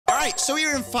Right, so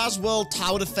we're in Faz World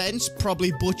Tower Defense.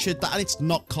 Probably butchered that, and it's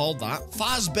not called that.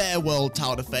 Fazbear World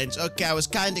Tower Defense. Okay, I was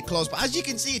kind of close, but as you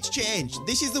can see, it's changed.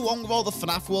 This is the one with all the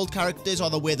FNAF World characters, or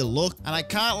the way they look. And I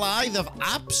can't lie, they've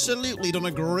absolutely done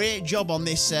a great job on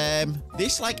this,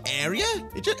 like, area.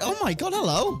 Oh my god,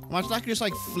 hello. Imagine I could just,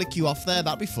 like, flick you off there.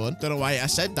 That'd be fun. Don't know why I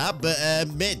said that, but,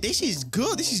 mate, this is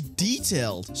good. This is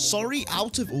detailed. Sorry,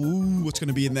 out of... Ooh, what's going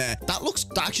to be in there? That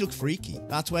actually looks freaky.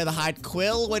 That's where they hide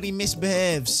Quill when he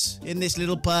misbehaves. In this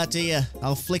little part here.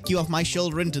 I'll flick you off my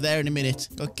shoulder into there in a minute.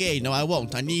 Okay, no, I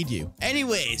won't. I need you.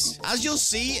 Anyways, as you'll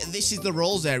see, this is the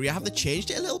rolls area. Have they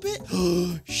changed it a little bit?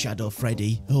 Shadow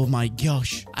Freddy. Oh my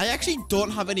gosh. I actually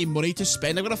don't have any money to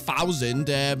spend. I've got 1,000.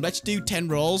 Let's do 10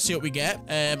 rolls, see what we get.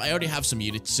 I already have some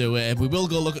units, so we will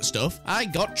go look at stuff. I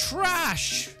got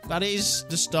trash. That is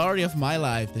the story of my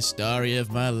life. The story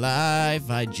of my life.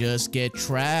 I just get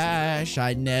trash.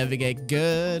 I never get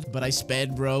good, but I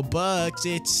spend Robux.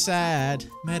 It's sad.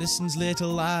 Medicine's little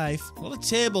life. A lot of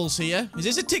tables here. Is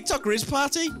this a TikTok Riz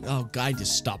party? Oh, God,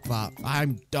 just stop that.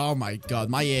 Oh my God,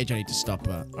 my age, I need to stop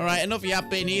that. All right, enough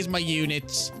yapping. Here's my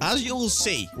units. As you'll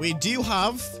see, we do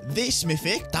have this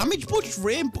mythic. Damage boost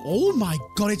rainbow. Oh my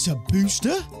God, it's a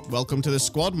booster. Welcome to the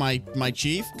squad, my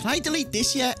chief. Can I delete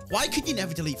this yet? Why could you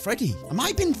never delete Freddy? I might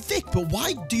have been thick, but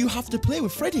why do you have to play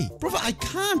with Freddy? Brother, I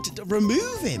can't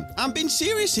remove him. I'm being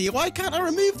serious here. Why can't I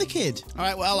remove the kid? All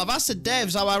right, well, I've asked the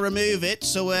devs how I remove it,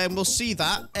 so we'll see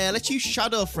that. Let's use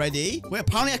Shadow Freddy. Wait,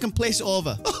 apparently I can place it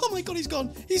over. Oh my God, he's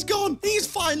gone. He's gone. He's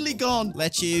finally gone.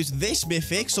 Let's use this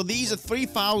mythic. So these are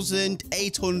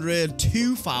 3,800,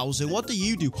 2,000. What do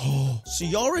you do? Oh, so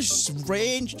you're a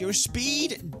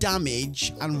speed,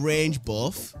 damage, and range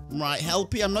buff. Right,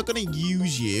 Helpy, I'm not going to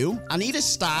use you. I need a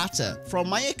starter. From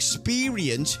my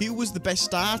experience, who was the best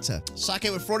starter? Sack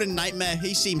it with Frozen Nightmare.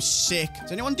 He seems sick.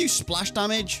 Does anyone do splash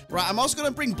damage? Right, I'm also going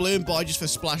to bring Bloom Boy just for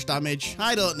splash damage.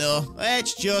 I don't know.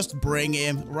 Let's just bring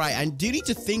him. Right, I do need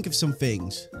to think of some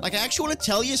things. Like, I actually want to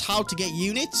tell you how to get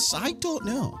units. I don't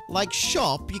know. Like,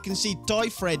 shop, you can see Toy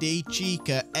Freddy,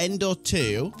 Chica, Endo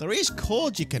 2. There is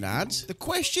codes you can add. The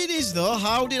question is, though,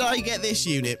 how did I get this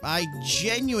unit? I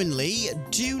genuinely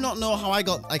do not know how I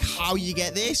got, like, how you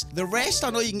get this. The rest I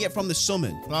know you can get from the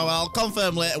summon. Well, I'll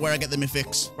confirm later where I get the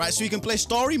mythics. Right, so you can play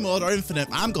story mode or infinite.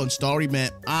 I'm going story,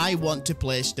 mate. I want to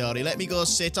play story. Let me go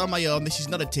sit on my own. This is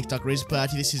not a TikTok Riz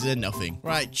party. This is a nothing.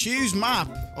 Right, choose map.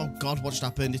 Oh, God, what's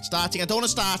happened? It's starting. I don't want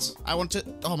to start. I want to...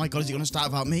 Oh, my God, is it going to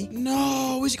start without me?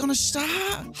 No, is it going to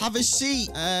start? Have a seat.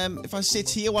 If I sit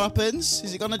here, what happens?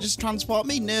 Is it going to just transport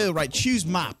me? No. Right, choose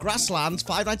map. Grasslands,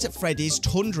 Five Nights at Freddy's,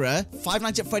 Tundra, Five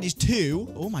Nights at Freddy's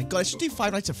 2. Oh, my God, I should do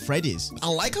Five Nights at Freddy's. I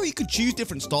like how you could choose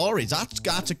different stories.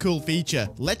 That's a cool feature.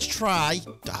 Let's try...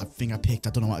 That thing I picked, I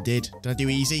don't know what I did. Did I do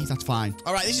easy? That's fine.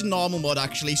 All right, this is normal mode,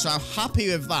 actually, so I'm happy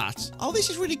with that. Oh, this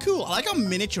is really cool. I like how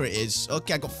miniature it is.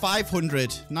 Okay, I got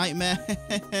 500. Nightmare.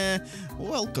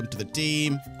 Welcome to the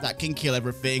team. That can kill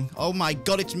everything. Oh, my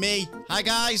God, it's me. Hi,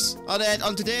 guys.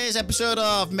 On today's episode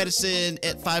of Medicine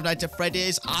at Five Nights at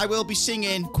Freddy's, I will be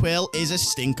singing Quill is a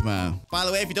Stinkmer. By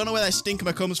the way, if you don't know where that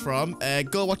Stinkmer comes from,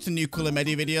 go watch the new Quill and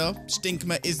Medi video.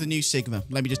 Stinkmer is the new Sigma.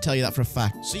 Let me just tell you that for a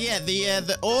fact. So yeah,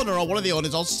 the owner or one of the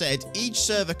owners also said each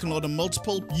server can load a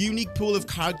multiple unique pool of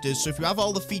characters. So if you have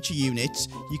all the feature units,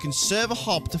 you can server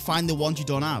hop to find the ones you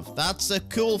don't have. That's a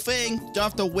cool thing. You don't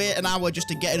have to wait an hour just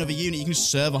to get another unit. You can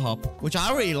server hop, which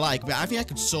I really like. But I think I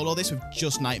could solo this with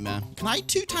just Nightmare. Can I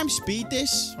 2x speed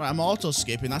this? Right, I'm auto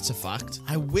skipping. That's a fact.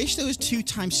 I wish there was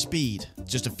 2x speed.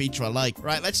 It's just a feature I like.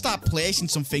 Right, let's start placing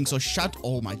some things. So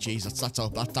oh my jeez,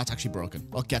 that's actually broken.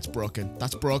 Okay, that's broken.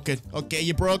 That's broken. Okay,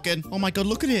 you're broken. Oh my God,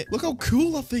 look at it. Look how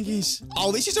cool that thing is.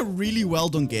 Oh, this is a really well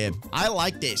done game. I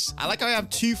like this. I like how I have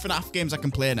 2 FNAF games I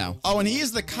can play now. Oh, and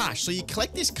here's the cash. So you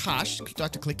collect this cash. Do I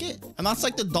have to click it? And that's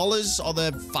like the dollars or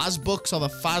the Faz bucks or the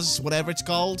Faz, whatever it's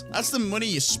called. That's the money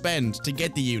you spend to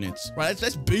get the units. Right,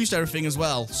 let's boost everything as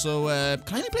well. So,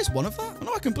 can I only place 1 of that? Oh,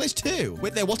 no, I can place 2.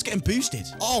 Wait there, what's getting boosted?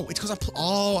 Oh, it's because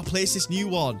I placed this new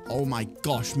one. Oh my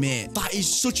gosh, mate. That is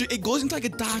such a... It goes into like a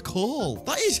dark hole.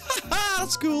 That is...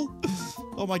 That's cool.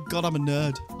 Oh my God, I'm a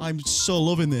nerd. I'm so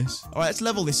loving this. All right, let's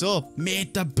level this up.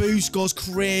 Mate, the boost goes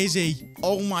crazy.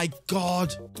 Oh my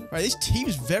God. Right, this team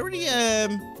is very,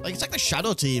 like, it's like the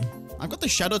Shadow team. I've got the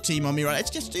Shadow team on me, right? Let's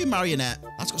just do Marionette.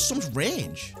 That's got so much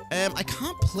range. I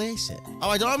can't place it. Oh,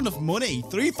 I don't have enough money.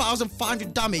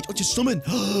 3,500 damage. Oh, it's a summon.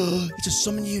 It's a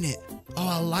summon unit. Oh,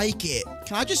 I like it.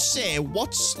 Can I just say,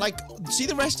 what's, like, see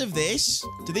the rest of this?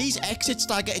 Do these exits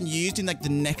start getting used in, like, the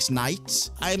next night?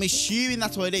 I'm assuming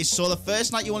that's what it is. So the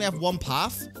first night, you only have 1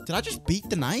 path. Did I just beat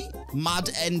the night? Mad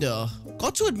Ender.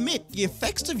 Got to admit, the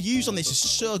effects of use on this is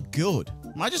so good.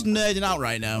 Am I just nerding out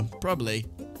right now? Probably.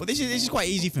 But this is quite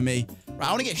easy for me. Right, I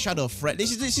want to get Shadow Fred.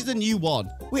 This is the new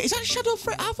one. Wait, is that Shadow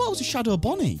Fred? I thought it was a Shadow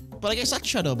Bonnie. But I guess that's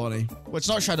Shadow Bonnie. Well, it's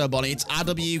not Shadow Bonnie. It's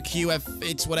RWQF.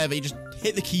 It's whatever. You just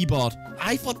hit the keyboard.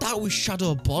 I thought that was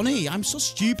Shadow Bonnie. I'm so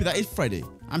stupid. That is Freddy.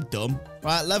 I'm dumb.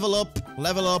 Right, level up.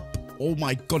 Level up. Oh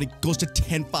my god, it goes to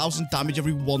 10,000 damage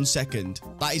every 1 second.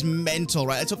 That is mental.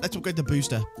 Right, let's upgrade the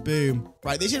booster. Boom.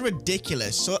 Right, this is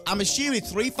ridiculous. So I'm assuming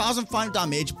 3,005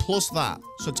 damage plus that.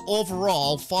 So it's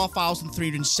overall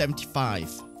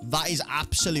 4,375. That is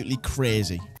absolutely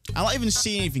crazy. I'm not even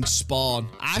seeing anything spawn.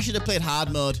 I should have played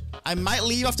hard mode. I might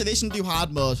leave after this and do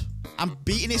hard mode. I'm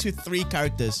beating this with 3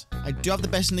 characters. I do have the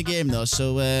best in the game though,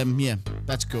 so yeah,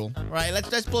 that's cool. Right,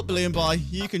 let's put Balloon Boy.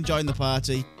 You can join the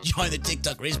party. Join the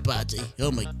TikTok Riz party.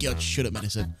 Oh my god, shut up,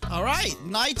 Medicine. All right,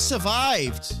 night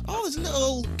survived. Oh, there's a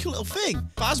little cool little thing.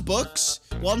 Faz books.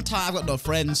 One time, I've got no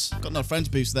friends. Got no friends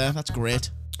boost there. That's great.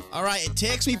 All right, it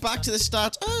takes me back to the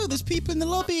start. Oh, there's people in the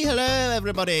lobby. Hello,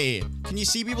 everybody. Can you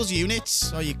see people's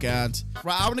units? Oh, you can't.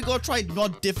 Right, I'm gonna go try more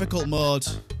difficult mode.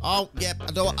 Oh, yep.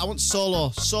 I want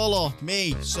solo. Solo.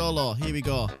 Me. Solo. Here we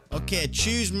go. Okay,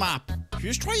 choose map. Should we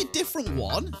just try a different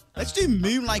one? Let's do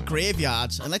Moonlight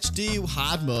Graveyard and let's do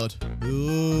hard mode.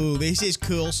 Ooh, this is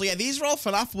cool. So yeah, these are all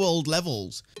FNAF World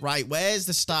levels. Right, where's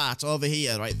the start? Over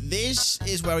here. Right, this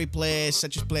is where we place,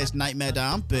 such as place Nightmare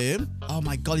down. Boom. Oh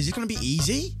my god, is it gonna be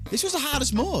easy? This was the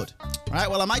hardest mode. Right,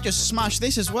 well, I might just smash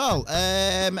this as well.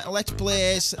 Let's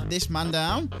place this man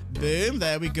down. Boom,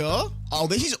 there we go. Oh,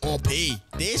 this is OP.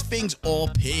 This thing's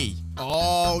OP.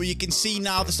 Oh, you can see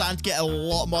now they're starting to get a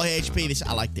lot more HP.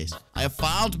 I like this. I have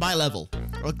found my level.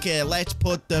 Okay, let's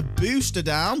put the booster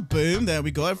down. Boom, there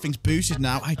we go. Everything's boosted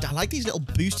now. I like these little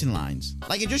boosting lines.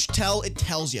 Like, it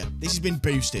tells you this has been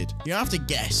boosted. You don't have to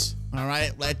guess. All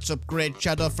right, let's upgrade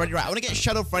Shadow Freddy. Right, I want to get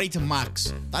Shadow Freddy to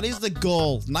max. That is the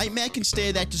goal. Nightmare can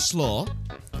stay there to slow.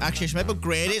 Actually, I should maybe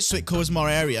upgrade it so it covers more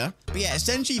area. But yeah,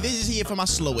 essentially, this is here for my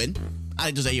slowing. And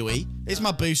it does AoE. This is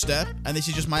my booster. And this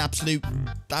is just my absolute,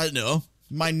 I don't know,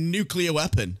 my nuclear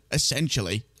weapon,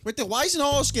 essentially. Wait, why is an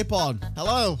auto skip on?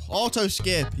 Hello, auto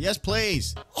skip. Yes,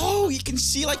 please. Oh, you can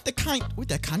see like the kind... Wait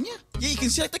there, can you? Yeah, you can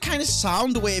see like the kind of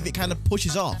sound wave it kind of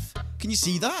pushes off. Can you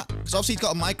see that? Because obviously it's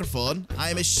got a microphone. I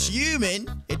am assuming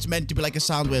it's meant to be like a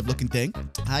sound wave looking thing.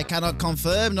 I cannot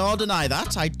confirm nor deny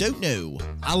that. I don't know.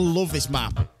 I love this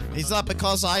map. Is that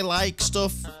because I like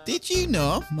stuff? Did you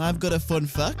know I've got a fun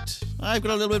fact? I've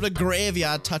got a little bit of a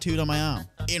graveyard tattooed on my arm.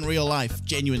 In real life,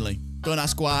 genuinely. Don't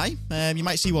ask why. You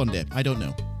might see one day. I don't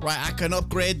know. Right, I can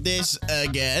upgrade this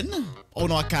again. Oh,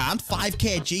 no, I can't.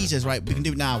 5k, Jesus. Right, we can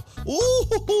do it now.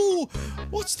 Ooh,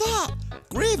 what's that?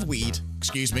 Graveweed.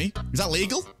 Excuse me. Is that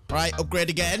legal? Right, upgrade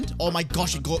again. Oh my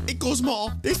gosh, it goes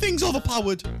more. This thing's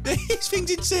overpowered. This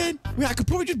thing's insane. Wait, I could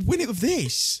probably just win it with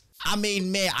this. I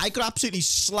mean, mate, I could absolutely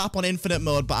slap on infinite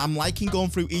mode, but I'm liking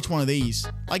going through each one of these.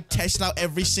 Like, testing out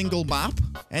every single map.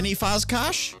 Any Faz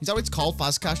Cash? Is that what it's called,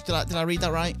 Faz Cash? Did I read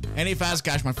that right? Any Faz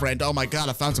Cash, my friend. Oh my god,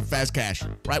 I found some Faz Cash.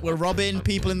 Right, we're robbing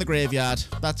people in the graveyard.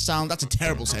 That's a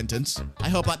terrible sentence. I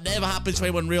hope that never happens to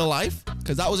anyone in real life,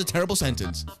 because that was a terrible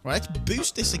sentence. Right, let's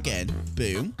boost this again.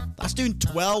 Boom. That's doing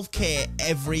 12k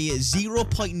every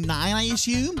 0.9, I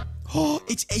assume? Oh,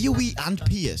 it's AoE and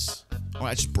Pierce. All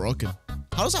right, it's just broken.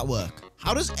 How does that work?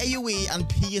 How does AoE and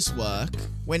Pierce work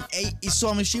when so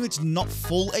I'm assuming it's not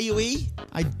full AoE?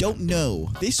 I don't know.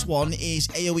 This one is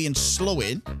AoE and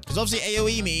slowing, because obviously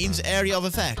AoE means area of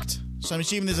effect. So I'm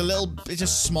assuming it's a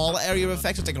smaller area of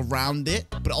effect, so it's like around it,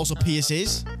 but it also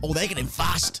pierces. Oh, they're getting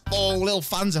fast. Oh, little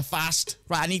fans are fast.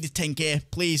 Right, I need the 10k,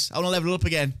 please. I want to level it up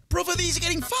again. Brother, these are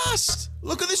getting fast.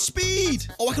 Look at the speed.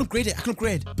 Oh, I can upgrade it. I can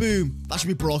upgrade. Boom. That should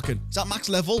be broken. Is that max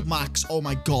level? Max. Oh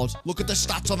my god. Look at the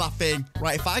stats on that thing.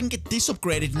 Right, if I can get this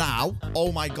upgraded now,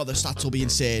 oh my god, the stats will be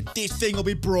insane. This thing will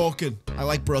be broken. I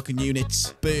like broken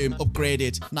units. Boom.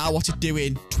 Upgraded. Now what's it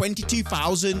doing?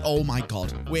 22,000. Oh my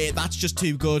god. Wait, that's just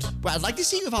too good. Wait, I'd like to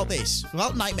see without this.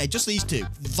 Without Nightmare, just these two.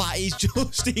 That is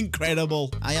just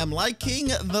incredible. I am liking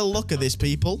the look of this,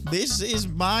 people. This is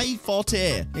my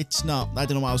forte. It's not. I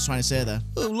don't know what I was trying to say there.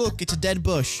 Oh, look, it's a dead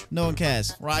bush. No one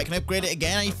cares. Right, can I upgrade it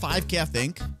again? I need 5k, I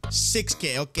think.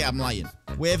 6k. Okay, I'm lying.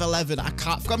 Wave 11. I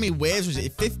can't. I've got how many waves. Was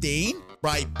it 15?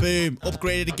 Right, boom.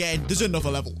 Upgraded again. There's another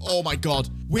level. Oh my god.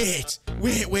 Wait.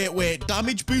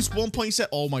 Damage boost 1.7.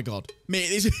 Oh my god. Mate,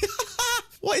 this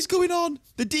what is going on?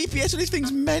 The DPS of this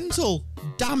thing's mental.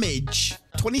 Damage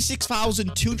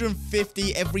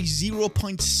 26,250 every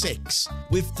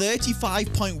 0.6 with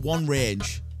 35.1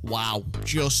 range. Wow.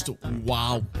 Just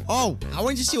wow. Oh, I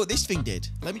wanted to see what this thing did.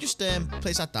 Let me just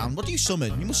place that down. What do you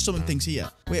summon? You must summon things here.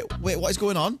 Wait, what is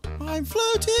going on? I'm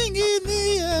floating in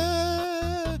the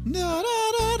air. Na,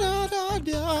 na, na, na, na,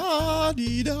 da,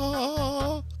 dee,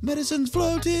 da. Medicine's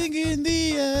floating in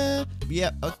the air.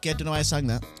 Yeah, okay, don't know why I sang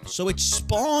that. So it's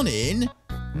spawning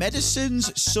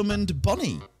Medicine's summoned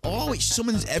Bonnie. Oh, it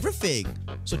summons everything.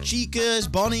 So Chica's,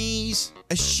 Bonnie's,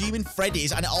 assuming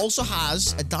Freddy's, and it also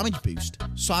has a damage boost.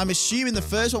 So I'm assuming the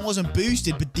first one wasn't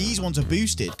boosted, but these ones are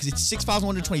boosted because it's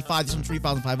 6,125, this one's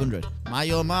 3,500. My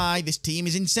oh my, this team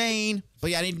is insane.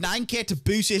 But yeah, I need 9k to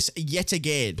boost this yet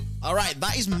again. All right,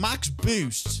 that is max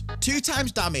boost. 2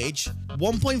 times damage,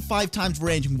 1.5 times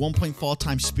range, and 1.4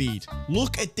 times speed.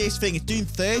 Look at this thing. It's doing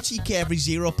 30k every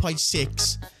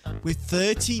 0.6 with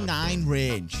 39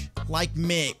 range. Like,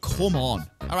 mate, come on.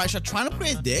 All right, should I try and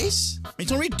upgrade this? I mean,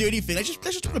 it's not really doing anything. Let's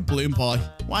just put a balloon boy.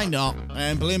 Why not?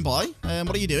 Balloon boy,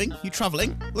 what are you doing? You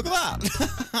traveling? Look at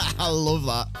that. I love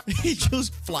that. He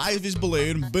just flies with his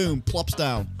balloon, boom, plops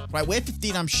down. Right, we're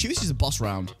 15. I'm sure this is a boss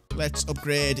round. Let's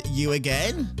upgrade you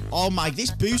again. Oh my, this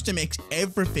booster makes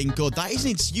everything good. That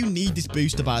isn't, you need this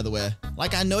booster, by the way.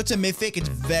 Like, I know it's a mythic. It's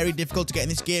very difficult to get in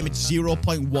this game. It's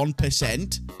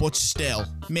 0.1%, but still.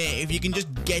 Mate, if you can just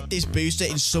get this booster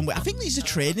in some way. I think there's a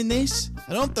trade in this.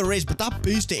 I don't know if there is, but that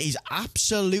booster is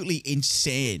absolutely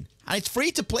insane. And it's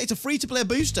free to play. It's a free-to-play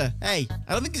booster. Hey,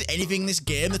 I don't think there's anything in this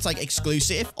game that's, like,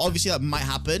 exclusive. Obviously, that might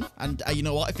happen. And you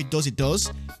know what? If it does, it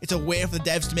does. It's a way for the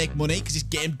devs to make money because this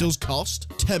game does cost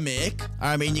to make.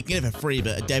 I mean, you can get it for free,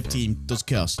 but a dev team does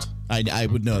cost. I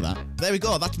would know that. There we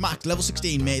go. That's max. Level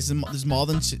 16, mate. There's more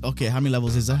than... Okay, how many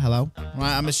levels is there? Hello?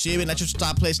 Right, I'm assuming let's just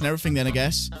start placing everything then, I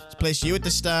guess. Let's place you at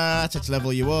the start. Let's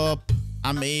level you up.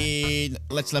 I mean,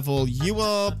 let's level you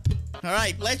up. All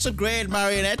right, let's upgrade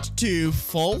Marionette to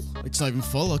full. It's not even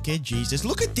full. Okay, Jesus.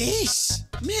 Look at this.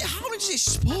 Mate, how does it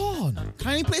spawn? Can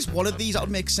I only place one of these? That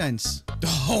would make sense.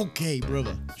 Okay,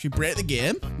 brother. Should we break the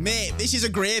game? Mate, this is a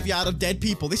graveyard of dead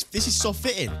people. This is so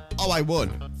fitting. Oh, I won.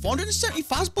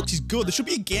 475 bucks is good. There should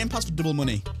be a game pass for double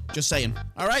money. Just saying.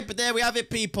 All right, but there we have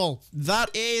it, people. That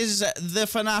is the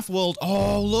FNAF world.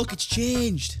 Oh, look, it's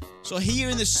changed. So here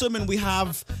in the summon, we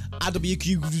have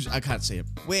AWQ. I can't say it.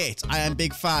 Wait, I am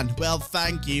big fan. Well,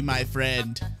 thank you, my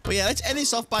friend. But yeah, let's end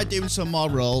this off by doing some more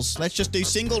rolls. Let's just do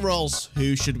single rolls.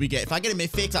 Who should we get? If I get a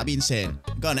mythic, that'd be insane.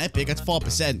 Got an epic. That's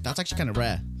 4%. That's actually kind of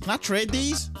rare. Can I trade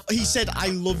these? He said, I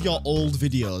love your old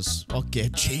videos. Okay,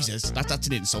 Jesus. That's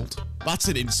an insult. That's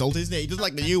an insult, isn't it? He doesn't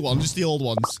like the new ones, just the old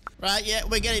ones. Right, yeah,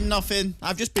 we're getting nothing.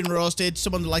 I've just been roasted.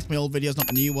 Someone likes my old videos, not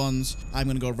the new ones. I'm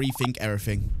going to go rethink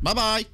everything. Bye-bye.